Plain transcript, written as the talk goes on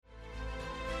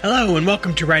Hello and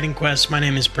welcome to Writing Quest. My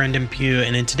name is Brendan Pugh,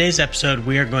 and in today's episode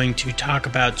we are going to talk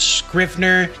about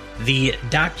Scrivener, the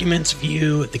Documents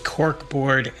view, the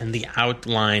Corkboard, and the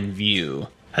Outline view.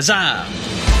 Huzzah!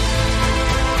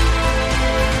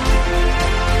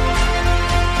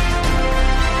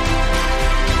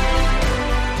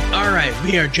 Alright,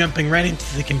 we are jumping right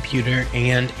into the computer,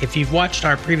 and if you've watched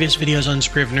our previous videos on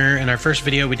Scrivener, in our first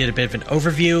video we did a bit of an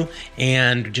overview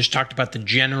and just talked about the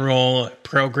general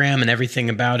program and everything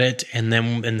about it, and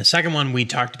then in the second one we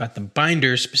talked about the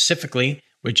binder specifically,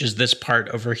 which is this part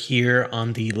over here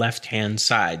on the left-hand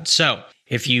side. So,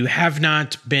 if you have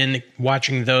not been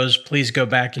watching those, please go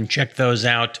back and check those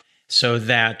out so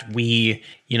that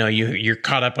you're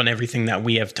caught up on everything that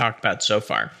we have talked about so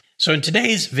far. So in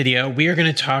today's video, we are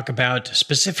going to talk about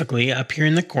specifically up here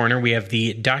in the corner, we have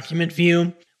the document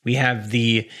view, we have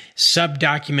the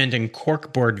sub-document and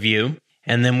corkboard view,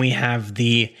 and then we have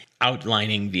the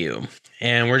outlining view.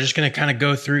 And we're just going to kind of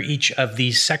go through each of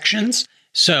these sections.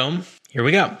 So here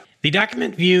we go. The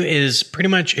document view is pretty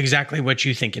much exactly what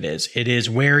you think it is. It is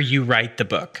where you write the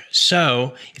book.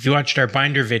 So if you watched our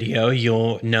binder video,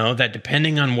 you'll know that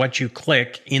depending on what you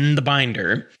click in the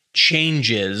binder,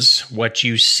 changes what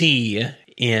you see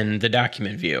in the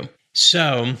document view.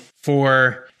 So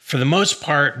for the most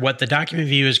part, what the document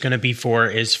view is going to be for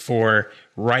is for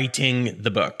writing the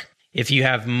book. If you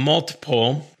have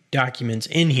multiple documents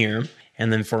in here,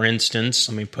 and then for instance,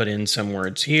 let me put in some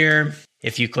words here.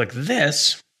 If you click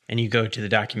this and you go to the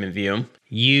document view,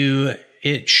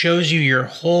 it shows you your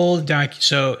whole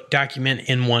document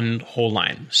in one whole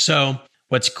line. So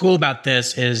what's cool about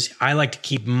this is I like to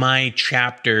keep my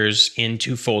chapters in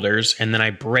two folders, and then I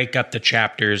break up the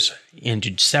chapters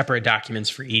into separate documents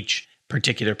for each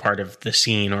particular part of the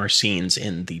scene or scenes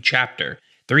in the chapter.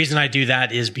 The reason I do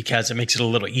that is because it makes it a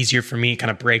little easier for me. It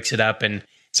kind of breaks it up, and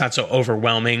it's not so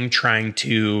overwhelming trying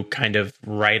to kind of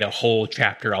write a whole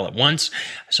chapter all at once.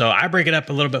 So I break it up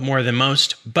a little bit more than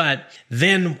most, but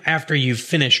then after you've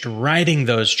finished writing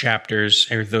those chapters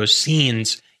or those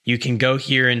scenes, you can go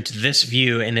here into this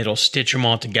view and it'll stitch them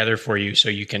all together for you so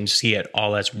you can see it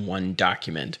all as one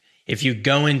document. If you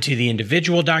go into the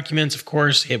individual documents, of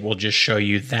course, it will just show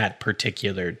you that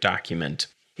particular document.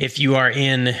 If you are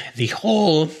in the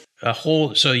whole,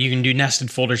 so you can do nested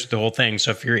folders with the whole thing.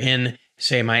 So if you're in,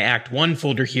 say, my Act 1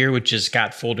 folder here, which has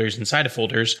got folders inside of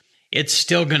folders, it's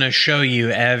still going to show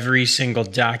you every single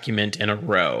document in a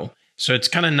row. So it's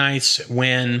kind of nice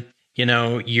when,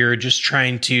 you're just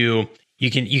trying to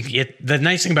the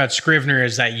nice thing about Scrivener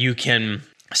is that you can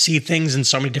see things in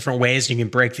so many different ways. You can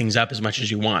break things up as much as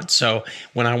you want. So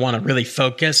when I want to really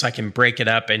focus, I can break it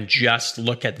up and just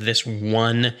look at this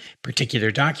one particular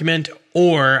document,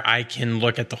 or I can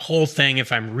look at the whole thing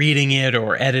if I'm reading it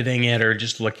or editing it or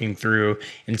just looking through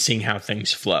and seeing how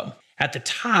things flow. At the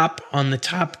top, on the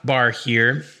top bar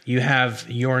here, you have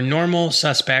your normal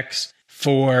suspects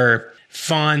for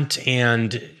font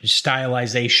and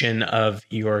stylization of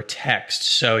your text.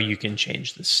 So you can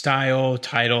change the style,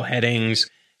 title, headings,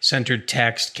 centered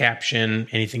text, caption,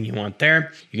 anything you want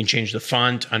there. You can change the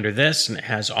font under this, and it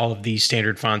has all of these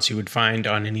standard fonts you would find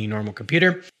on any normal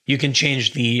computer. You can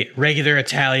change the regular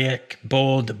italic,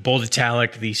 bold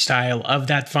italic, the style of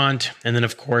that font, and then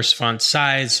of course font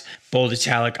size, bold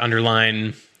italic,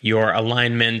 underline, your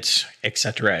alignment,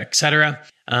 etc., etc.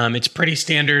 It's pretty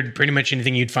standard, pretty much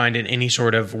anything you'd find in any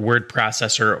sort of word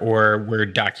processor or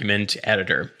Word document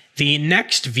editor. The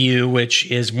next view, which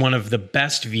is one of the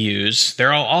best views,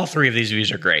 all three of these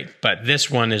views are great, but this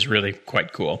one is really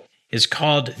quite cool, is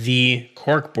called the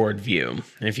corkboard view.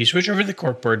 And if you switch over to the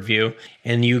corkboard view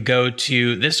and you go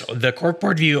to this, the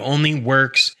corkboard view only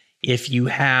works if you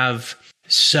have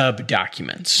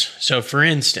sub-documents. So for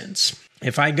instance,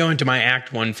 if I go into my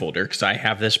Act 1 folder, because I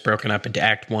have this broken up into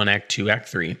Act 1, Act 2, Act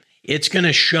 3, it's going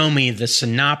to show me the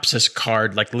synopsis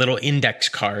card, like little index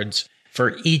cards,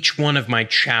 for each one of my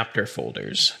chapter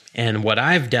folders. And what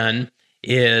I've done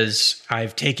is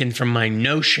I've taken from my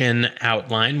Notion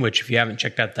outline, which if you haven't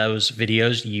checked out those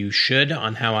videos, you should,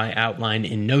 on how I outline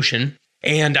in Notion.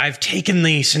 And I've taken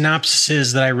the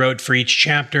synopsises that I wrote for each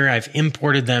chapter, I've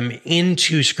imported them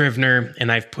into Scrivener,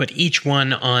 and I've put each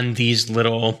one on these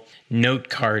little note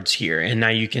cards here. And now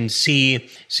you can see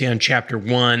on chapter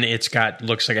 1,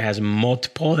 looks like it has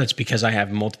multiple. That's because I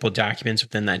have multiple documents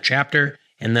within that chapter.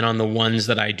 And then on the ones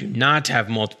that I do not have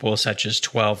multiple, such as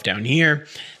 12 down here,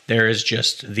 there is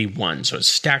just the one. So it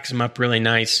stacks them up really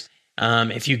nice.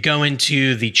 If you go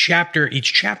into the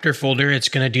each chapter folder, it's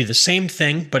going to do the same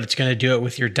thing, but it's going to do it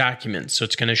with your documents. So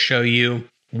it's going to show you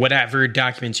whatever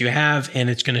documents you have, and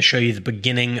it's going to show you the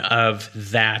beginning of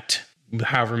that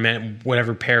however many,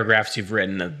 whatever paragraphs you've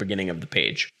written at the beginning of the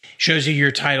page. Shows you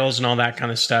your titles and all that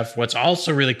kind of stuff. What's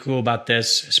also really cool about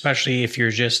this, especially if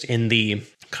you're just in the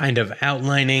kind of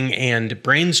outlining and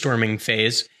brainstorming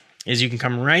phase, is you can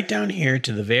come right down here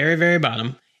to the very, very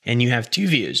bottom, and you have two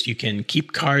views. You can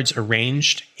keep cards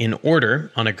arranged in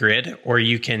order on a grid, or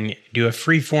you can do a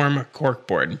freeform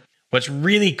corkboard. What's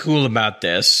really cool about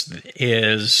this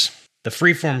is the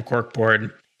freeform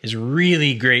corkboard is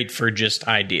really great for just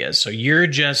ideas. So you're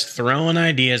just throwing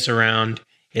ideas around.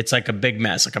 It's like a big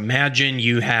mess. Like imagine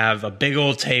you have a big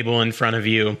old table in front of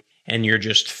you and you're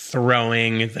just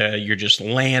you're just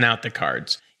laying out the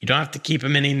cards. You don't have to keep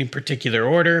them in any particular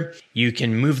order. You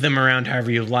can move them around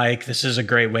however you like. This is a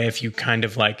great way if you kind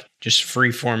of like just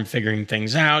freeform figuring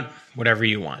things out, whatever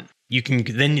you want. You can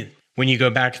then, when you go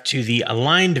back to the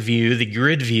aligned view, the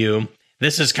grid view,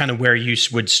 this is kind of where you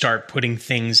would start putting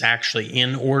things actually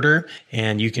in order,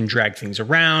 and you can drag things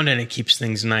around and it keeps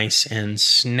things nice and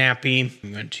snappy.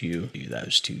 I'm going to do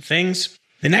those two things.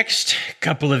 The next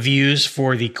couple of views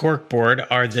for the corkboard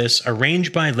are this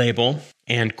arrange by label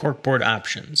and corkboard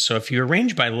options. So if you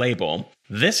arrange by label,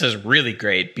 this is really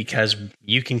great because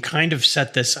you can kind of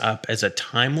set this up as a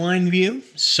timeline view.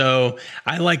 So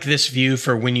I like this view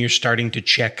for when you're starting to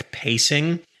check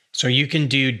pacing. So you can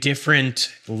do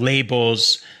different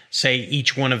labels, say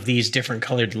each one of these different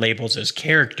colored labels as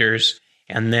characters,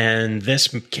 and then this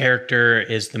character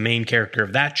is the main character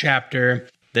of that chapter,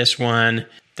 this one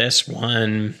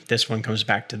comes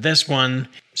back to this one,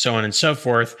 so on and so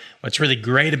forth. What's really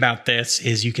great about this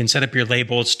is you can set up your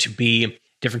labels to be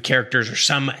different characters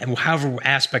or however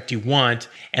aspect you want,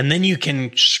 and then you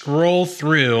can scroll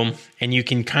through and you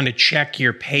can kind of check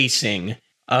your pacing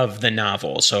of the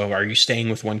novel. So are you staying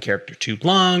with one character too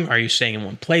long? Are you staying in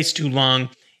one place too long?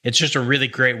 It's just a really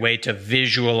great way to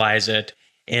visualize it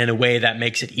in a way that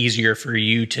makes it easier for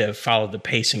you to follow the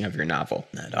pacing of your novel.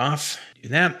 That off, do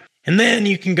that. And then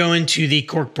you can go into the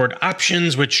corkboard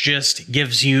options, which just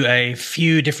gives you a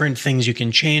few different things you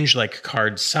can change, like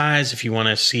card size. If you want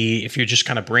to see, if you're just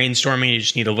kind of brainstorming, you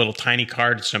just need a little tiny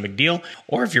card, it's no big deal.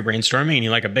 Or if you're brainstorming and you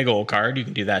like a big old card, you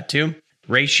can do that too.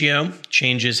 Ratio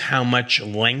changes how much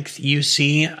length you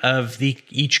see of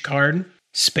each card.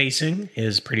 Spacing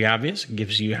is pretty obvious. It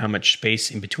gives you how much space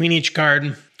in between each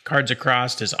card. Cards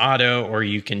across is auto, or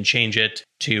you can change it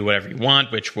to whatever you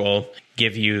want, which will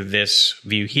give you this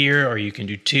view here, or you can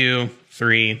do 2,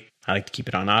 3. I like to keep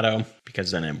it on auto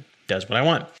because then it does what I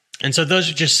want. And so those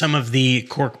are just some of the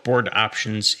corkboard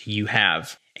options you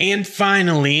have. And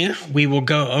finally, we will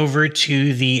go over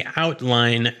to the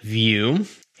outline view.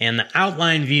 And the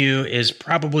outline view is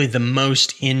probably the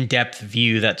most in-depth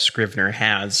view that Scrivener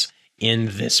has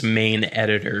in this main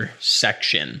editor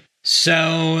section.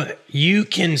 So you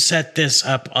can set this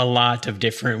up a lot of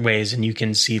different ways and you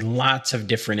can see lots of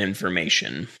different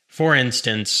information. For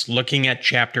instance, looking at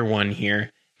chapter 1 here,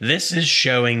 this is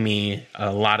showing me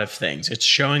a lot of things. It's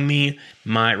showing me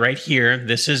right here,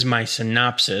 this is my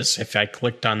synopsis. If I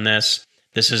clicked on this,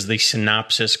 this is the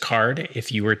synopsis card.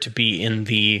 If you were to be in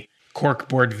the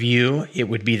corkboard view, it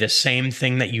would be the same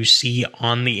thing that you see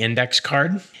on the index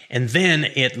card. And then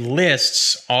it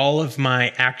lists all of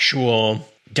my actual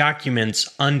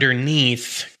documents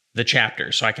underneath the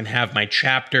chapter. So I can have my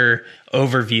chapter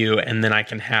overview, and then I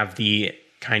can have the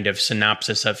kind of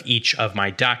synopsis of each of my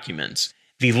documents.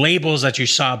 The labels that you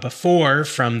saw before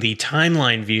from the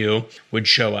timeline view would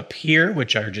show up here,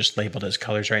 which are just labeled as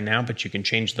colors right now, but you can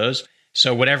change those.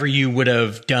 So whatever you would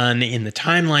have done in the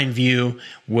timeline view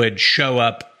would show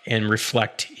up and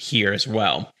reflect here as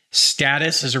well.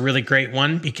 Status is a really great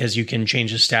one because you can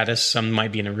change the status. Some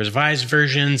might be in a revised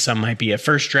version, some might be a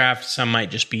first draft, some might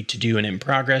just be to do and in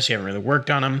progress. You haven't really worked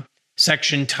on them.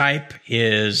 Section type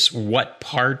is what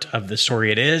part of the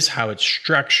story it is, how it's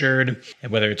structured,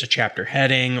 whether it's a chapter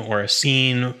heading or a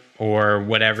scene or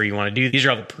whatever you want to do. These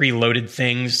are all the preloaded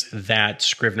things that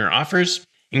Scrivener offers.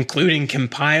 Including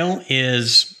compile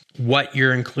is what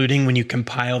you're including when you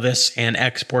compile this and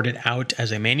export it out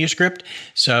as a manuscript.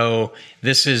 So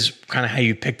this is kind of how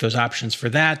you pick those options for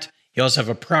that. You also have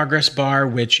a progress bar,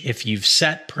 which if you've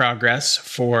set progress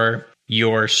for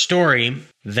your story,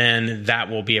 then that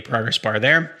will be a progress bar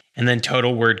there. And then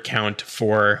total word count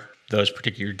for those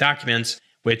particular documents,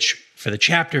 which for the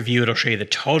chapter view, it'll show you the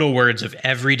total words of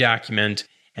every document.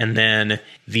 And then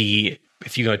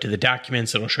if you go to the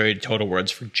documents, it'll show you total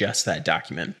words for just that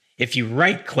document. If you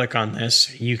right-click on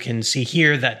this, you can see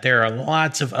here that there are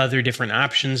lots of other different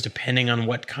options depending on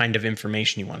what kind of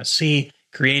information you want to see.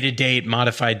 Created date,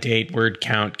 modified date, word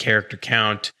count, character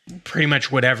count, pretty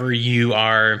much whatever you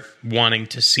are wanting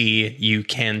to see, you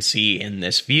can see in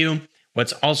this view.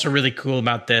 What's also really cool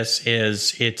about this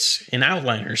is it's an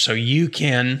outliner. So you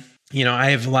can, I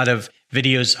have a lot of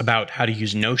videos about how to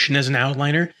use Notion as an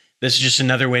outliner. This is just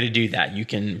another way to do that. You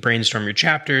can brainstorm your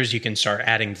chapters, you can start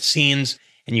adding the scenes,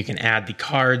 and you can add the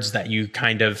cards that you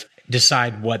kind of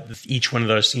decide what each one of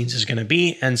those scenes is going to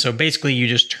be. And so basically you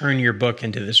just turn your book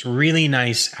into this really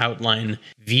nice outline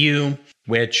view,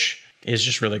 which is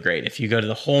just really great. If you go to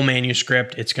the whole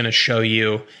manuscript, it's going to show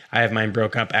you, I have mine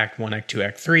broke up Act 1, Act 2,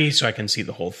 Act 3, so I can see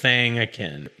the whole thing. I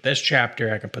can this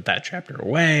chapter, I can put that chapter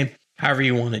away, however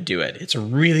you want to do it. It's a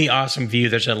really awesome view.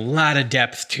 There's a lot of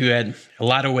depth to it, a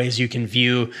lot of ways you can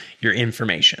view your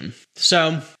information.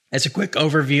 So as a quick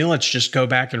overview, let's just go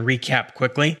back and recap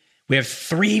quickly. We have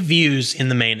 3 views in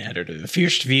the main editor. The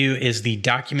first view is the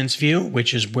documents view,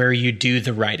 which is where you do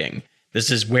the writing. This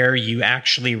is where you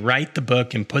actually write the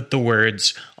book and put the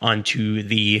words onto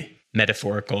the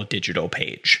metaphorical digital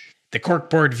page. The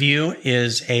corkboard view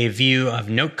is a view of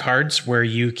note cards where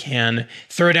you can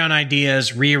throw down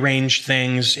ideas, rearrange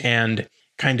things, and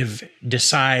kind of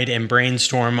decide and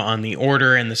brainstorm on the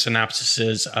order and the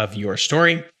synopsises of your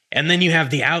story. And then you have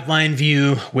the outline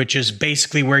view, which is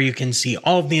basically where you can see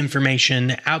all of the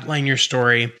information, outline your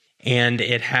story, and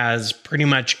it has pretty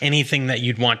much anything that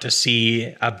you'd want to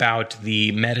see about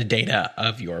the metadata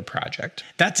of your project.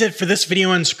 That's it for this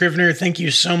video on Scrivener. Thank you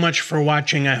so much for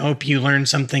watching. I hope you learned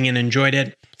something and enjoyed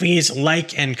it. Please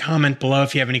like and comment below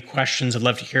if you have any questions. I'd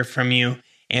love to hear from you.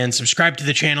 And subscribe to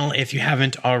the channel if you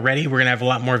haven't already. We're going to have a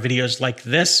lot more videos like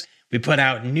this. We put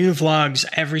out new vlogs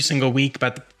every single week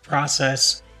about the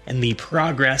process and the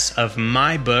progress of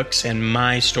my books and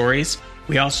my stories.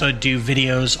 We also do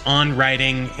videos on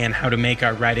writing and how to make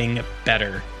our writing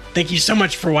better. Thank you so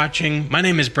much for watching. My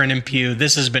name is Brendan Pugh.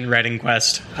 This has been Writing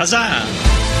Quest.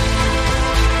 Huzzah!